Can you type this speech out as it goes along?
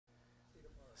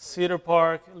Cedar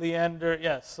Park, Leander,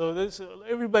 yes. So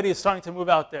everybody is starting to move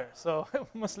out there, so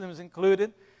Muslims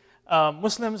included.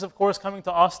 Muslims, of course, coming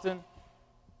to Austin,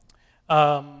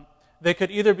 they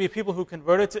could either be people who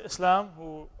converted to Islam,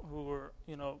 who were,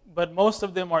 but most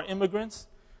of them are immigrants.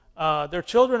 Their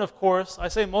children, of course, I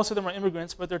say most of them are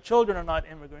immigrants, but their children are not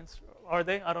immigrants, are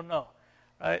they? I don't know,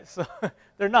 right? So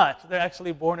they're not. They're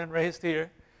actually born and raised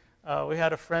here. We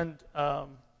had a friend,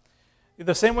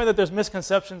 the same way that there's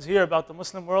misconceptions here about the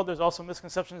Muslim world, there's also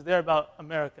misconceptions there about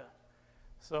America.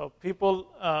 So people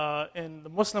in the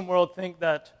Muslim world think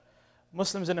that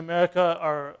Muslims in America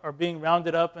are being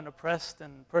rounded up and oppressed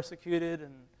and persecuted,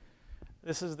 and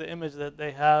this is the image that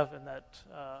they have, and that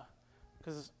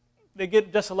because they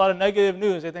get just a lot of negative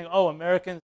news. They think, oh,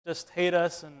 Americans just hate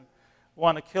us and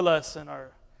want to kill us and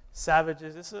are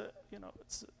savages. It's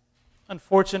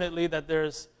unfortunately that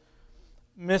there's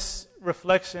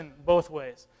misreflection both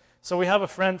ways. So we have a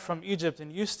friend from Egypt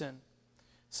in Houston.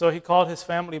 So he called his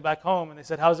family back home, and they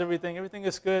said, how's everything? Everything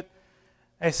is good.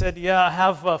 I said, yeah, I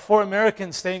have 4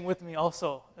 Americans staying with me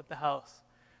also at the house.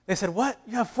 They said, what?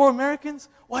 You have 4 Americans?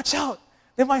 Watch out.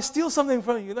 They might steal something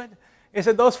from you. He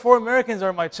said, those 4 Americans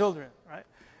are my children, right?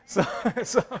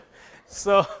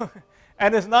 So,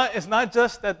 and it's not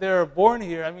just that they're born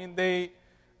here. I mean, they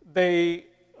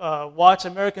watch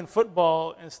American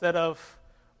football instead of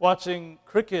watching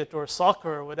cricket or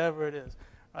soccer or whatever it is,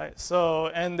 right? So,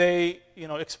 and they,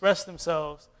 express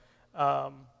themselves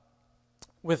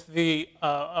with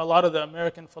a lot of the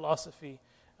American philosophy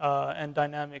and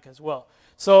dynamic as well.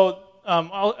 So,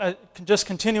 just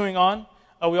continuing on,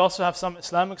 we also have some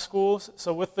Islamic schools.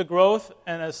 So, with the growth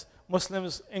and as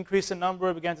Muslims increased in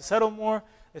number, began to settle more,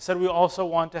 they said we also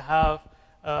want to have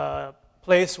a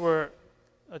place where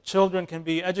children can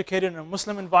be educated in a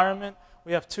Muslim environment.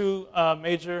 We have 2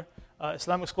 major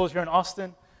Islamic schools here in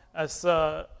Austin. As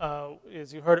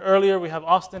you heard earlier, we have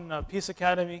Austin Peace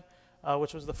Academy,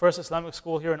 which was the first Islamic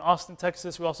school here in Austin,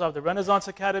 Texas. We also have the Renaissance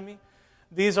Academy.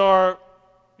 These are,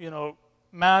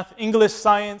 math, English,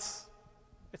 science,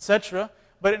 etc.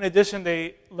 But in addition,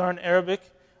 they learn Arabic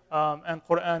and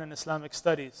Quran and Islamic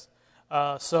studies.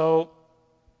 So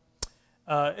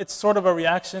it's sort of a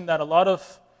reaction that a lot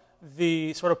of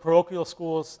the sort of parochial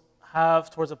schools have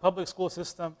towards the public school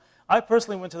system. I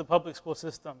personally went to the public school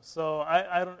system, so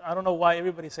I don't know why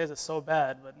everybody says it's so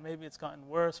bad, but maybe it's gotten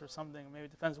worse or something. Maybe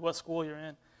it depends what school you're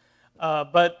in.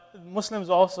 But Muslims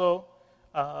also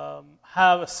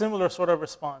have a similar sort of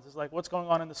response. It's like, what's going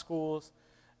on in the schools?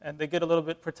 And they get a little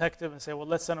bit protective and say, well,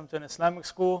 let's send him to an Islamic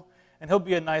school, and he'll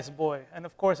be a nice boy. And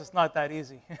of course, it's not that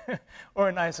easy, or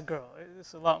a nice girl.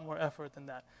 It's a lot more effort than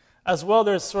that. As well,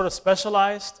 there's sort of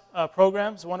specialized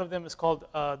programs. One of them is called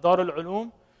Darul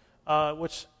Ulum,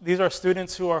 which these are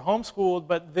students who are homeschooled,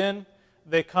 but then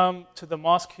they come to the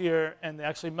mosque here and they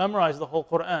actually memorize the whole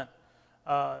Quran.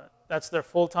 That's their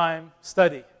full-time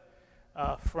study.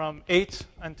 From 8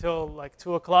 until like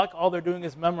 2 o'clock, all they're doing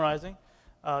is memorizing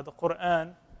the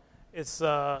Quran. It's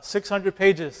 600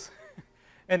 pages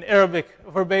in Arabic,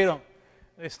 verbatim.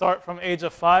 They start from age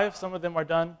of 5. Some of them are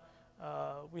done.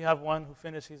 We have one who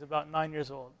finished, he's about 9 years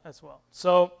old as well.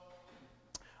 So,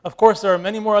 of course, there are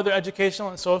many more other educational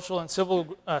and social and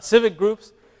civic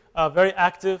groups, very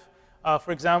active.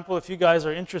 For example, if you guys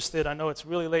are interested, I know it's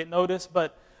really late notice,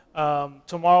 but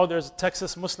tomorrow there's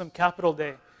Texas Muslim Capital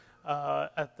Day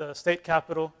at the state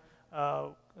capitol.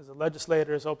 The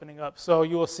legislator is opening up. So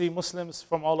you will see Muslims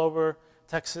from all over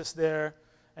Texas there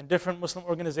and different Muslim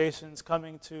organizations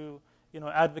coming to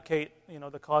advocate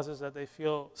the causes that they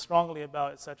feel strongly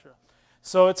about, etc.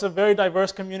 So it's a very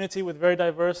diverse community with very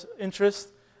diverse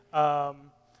interests.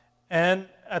 And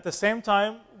at the same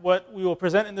time, what we will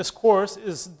present in this course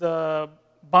is the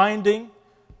binding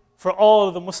for all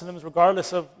of the Muslims,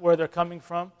 regardless of where they're coming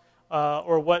from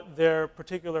or what their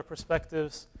particular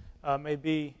perspectives may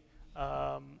be,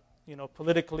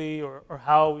 politically or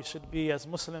how we should be as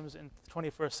Muslims in the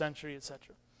 21st century,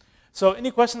 etc. So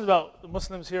any questions about the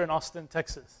Muslims here in Austin,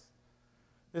 Texas?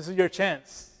 This is your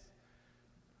chance.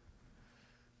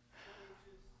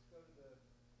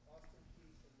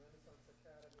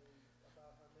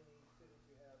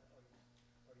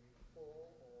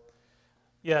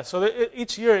 Yeah, so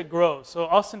each year it grows. So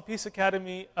Austin Peace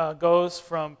Academy goes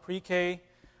from pre-K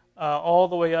all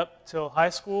the way up till high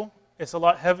school. It's a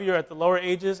lot heavier at the lower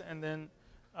ages and then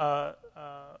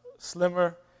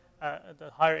slimmer at the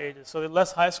higher ages. So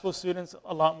less high school students,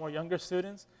 a lot more younger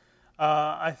students.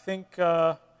 I think,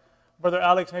 Brother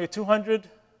Alex, maybe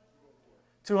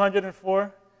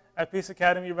 204 at Peace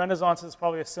Academy. Renaissance is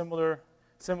probably a similar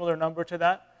number to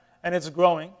that, and it's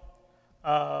growing.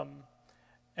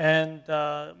 And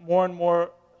more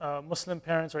Muslim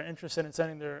parents are interested in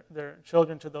sending their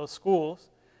children to those schools.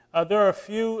 There are a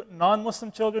few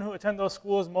non-Muslim children who attend those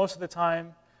schools. Most of the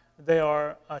time, they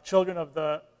are children of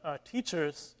the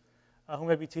teachers who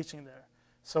may be teaching there.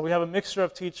 So we have a mixture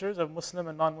of teachers, of Muslim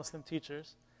and non-Muslim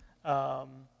teachers.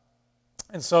 And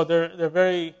so they're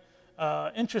very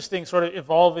interesting, sort of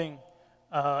evolving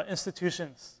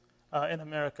institutions in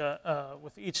America.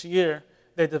 With each year,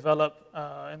 they develop,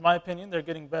 in my opinion, they're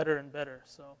getting better and better.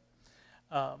 So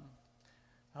I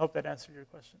hope that answered your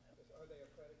question. Are they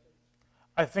accredited?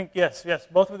 I think, yes,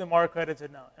 both of them are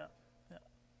accredited now. Yeah.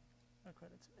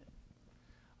 Accredited.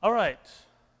 All right.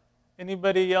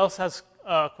 Anybody else has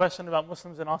a question about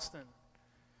Muslims in Austin?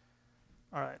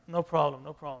 All right, no problem.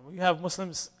 We have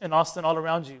Muslims in Austin all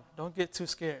around you. Don't get too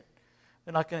scared.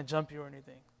 They're not going to jump you or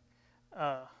anything,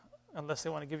 unless they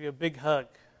want to give you a big hug.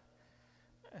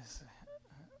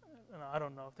 I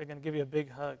don't know if they're going to give you a big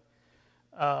hug.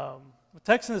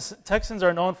 Texans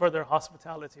are known for their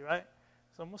hospitality, right?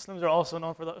 So Muslims are also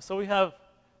known for that. So we have,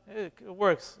 it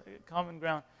works, common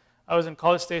ground. I was in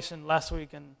College Station last week,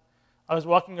 and I was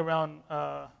walking around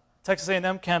Texas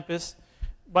A&M campus.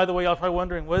 By the way, y'all probably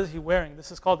wondering, what is he wearing?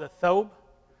 This is called a thobe.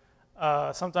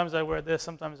 Sometimes I wear this,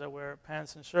 sometimes I wear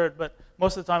pants and shirt, but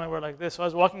most of the time I wear like this. So I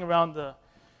was walking around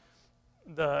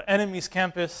the enemy's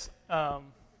campus, the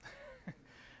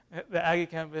Aggie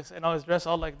campus, and I was dressed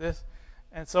all like this.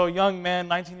 And so a young man,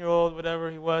 19-year-old,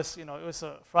 whatever he was, it was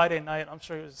a Friday night. I'm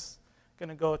sure he was going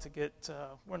to go to get,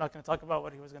 we're not going to talk about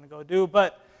what he was going to go do,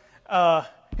 but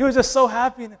he was just so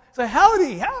happy. He's like,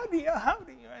 howdy.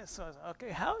 Right? So I was like,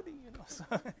 okay, howdy.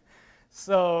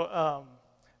 So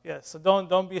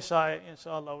don't be shy.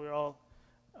 Inshallah, we're all,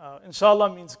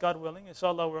 inshallah means God willing.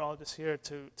 Inshallah, we're all just here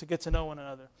to get to know one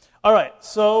another. All right,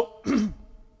 so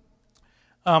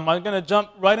I'm going to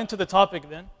jump right into the topic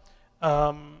then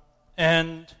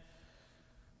and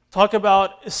talk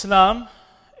about Islam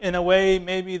in a way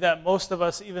maybe that most of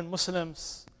us, even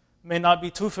Muslims, may not be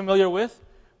too familiar with,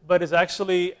 but is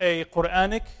actually a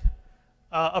Quranic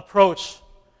approach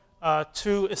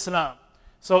to Islam.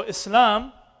 So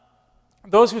Islam,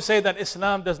 those who say that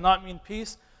Islam does not mean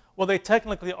peace, well, they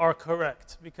technically are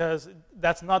correct, because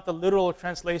that's not the literal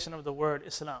translation of the word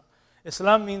Islam.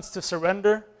 Islam means to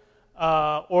surrender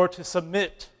or to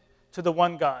submit to the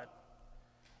one God.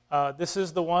 This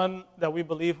is the one that we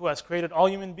believe who has created all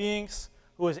human beings,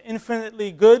 who is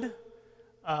infinitely good,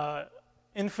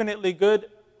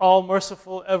 all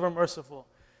merciful, ever merciful.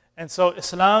 And so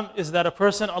Islam is that a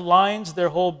person aligns their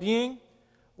whole being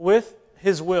with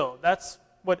his will. That's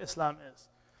what Islam is.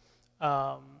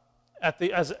 At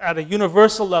a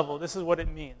universal level, this is what it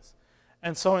means.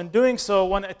 And so in doing so,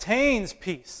 one attains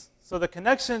peace. So the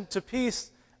connection to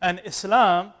peace and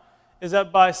Islam is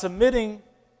that by submitting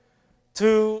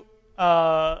to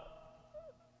the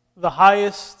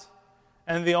highest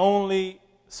and the only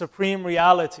supreme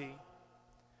reality,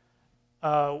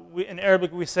 in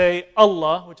Arabic we say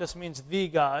Allah, which just means the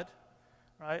God,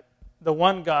 right? The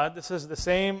one God. This is the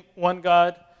same one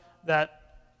God that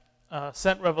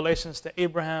sent revelations to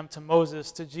Abraham, to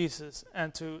Moses, to Jesus,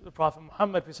 and to the Prophet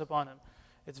Muhammad, peace upon him.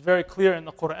 It's very clear in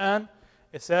the Quran.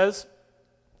 It says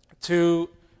to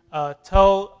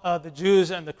tell the Jews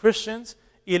and the Christians,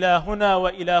 Ilahuna wa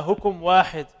ilahukum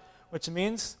wahid, which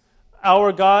means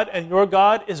our God and your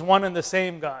God is one and the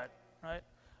same God. Right?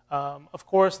 Of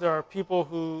course, there are people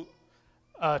who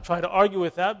try to argue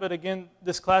with that, but again,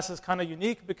 this class is kind of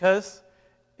unique because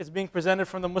it's being presented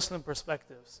from the Muslim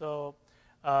perspective. So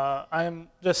I am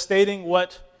just stating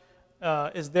what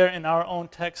is there in our own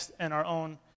text and our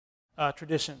own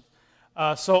tradition.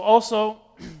 So also,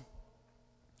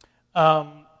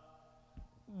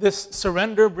 this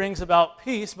surrender brings about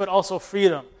peace, but also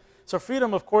freedom. So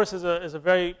freedom, of course, is a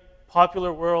very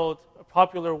popular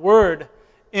word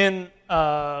in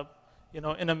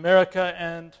in America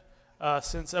and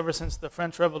ever since the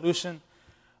French Revolution.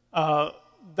 The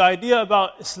idea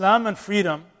about Islam and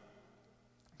freedom,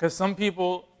 because some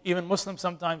people, even Muslims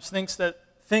sometimes,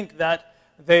 think that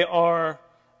they are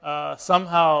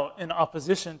somehow in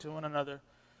opposition to one another.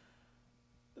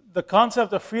 The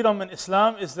concept of freedom in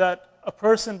Islam is that a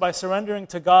person, by surrendering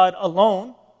to God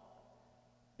alone,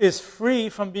 is free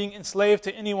from being enslaved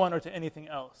to anyone or to anything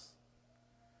else,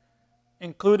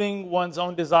 including one's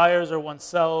own desires or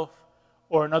oneself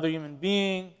or another human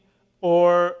being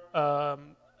or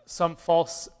some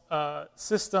false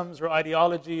systems or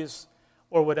ideologies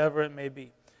or whatever it may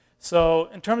be. So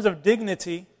in terms of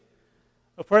dignity,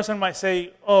 a person might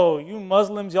say, oh, you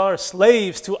Muslims, y'all are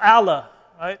slaves to Allah,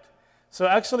 right? So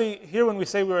actually here when we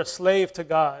say we're a slave to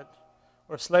God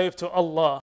or slave to Allah,